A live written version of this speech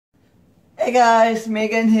Hey guys,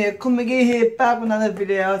 Megan here, CoolMcGhee here, back with another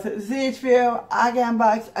video. So this video, I can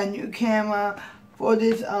unbox a new camera for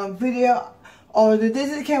this video. Or this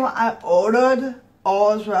is the camera I ordered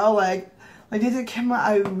as well. Like this is a camera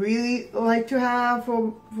I really like to have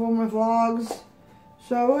for my vlogs.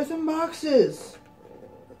 So it's in boxes.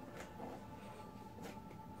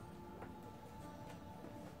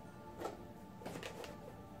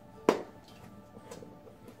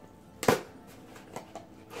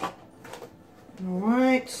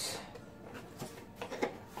 Alright.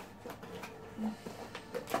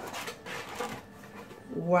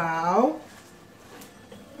 Wow.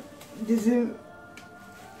 This is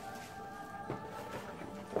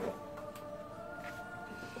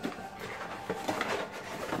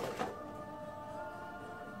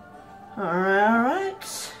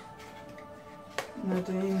alright.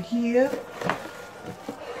 Nothing in here.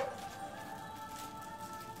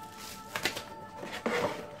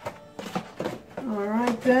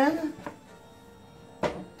 Alright then.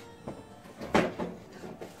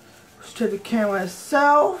 Let's check the camera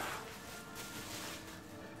itself.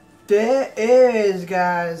 There it is,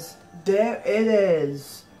 guys. There it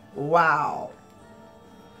is. Wow.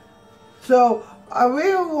 So I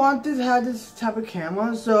really wanted to have this type of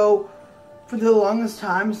camera for the longest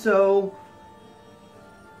time. So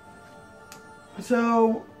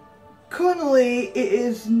currently it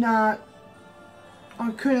is not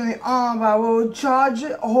currently on, but I will charge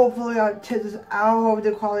it. Hopefully I'll test this out. Hope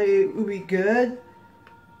the quality will be good.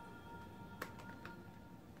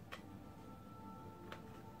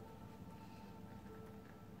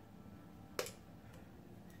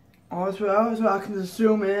 Also, so I can just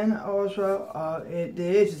zoom in. Also,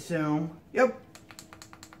 there is a zoom. Yep.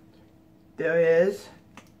 There it is.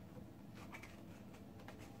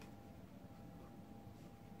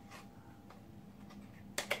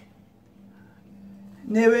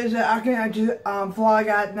 There is I can just vlog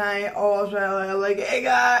at night. Also, like, hey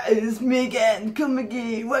guys, it's me again,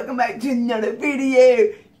 CoolMcGhee. Welcome back to another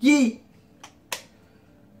video. Yee.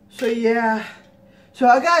 So yeah. So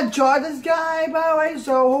I gotta charge this guy, by the way,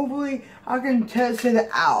 so hopefully I can test it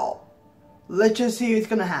out. Let's just see what's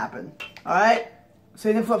gonna happen. Alright?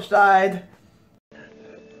 See the flip side.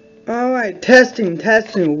 Alright, testing.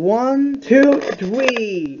 1, 2,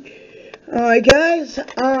 3. Alright guys,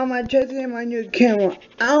 I'm testing my new camera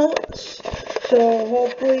out. So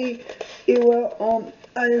hopefully it will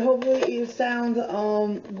hopefully it sounds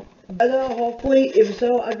better. Hopefully, if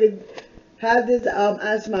so, I could have this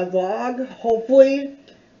as my vlog, hopefully.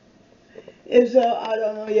 If so, I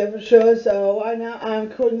don't know yet for sure. So right now I'm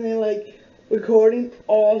currently like recording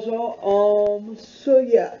also. So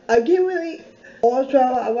yeah, I can't really also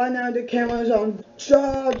right now the camera's on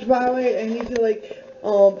charge, by the way. I need to like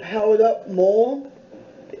power it up more.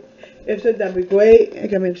 If so, that'd be great. I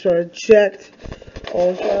can make sure I checked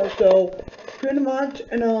also. So pretty much,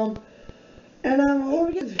 and I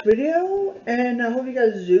hope you guys this video, and I hope you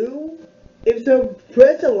guys do. If so,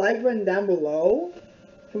 press the like button down below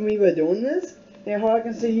for me for doing this, and I hope I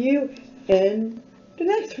can see you in the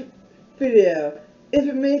next video. If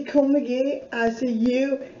it me, CoolMcGhee, I see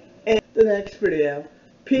you in the next video.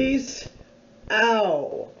 Peace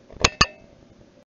out.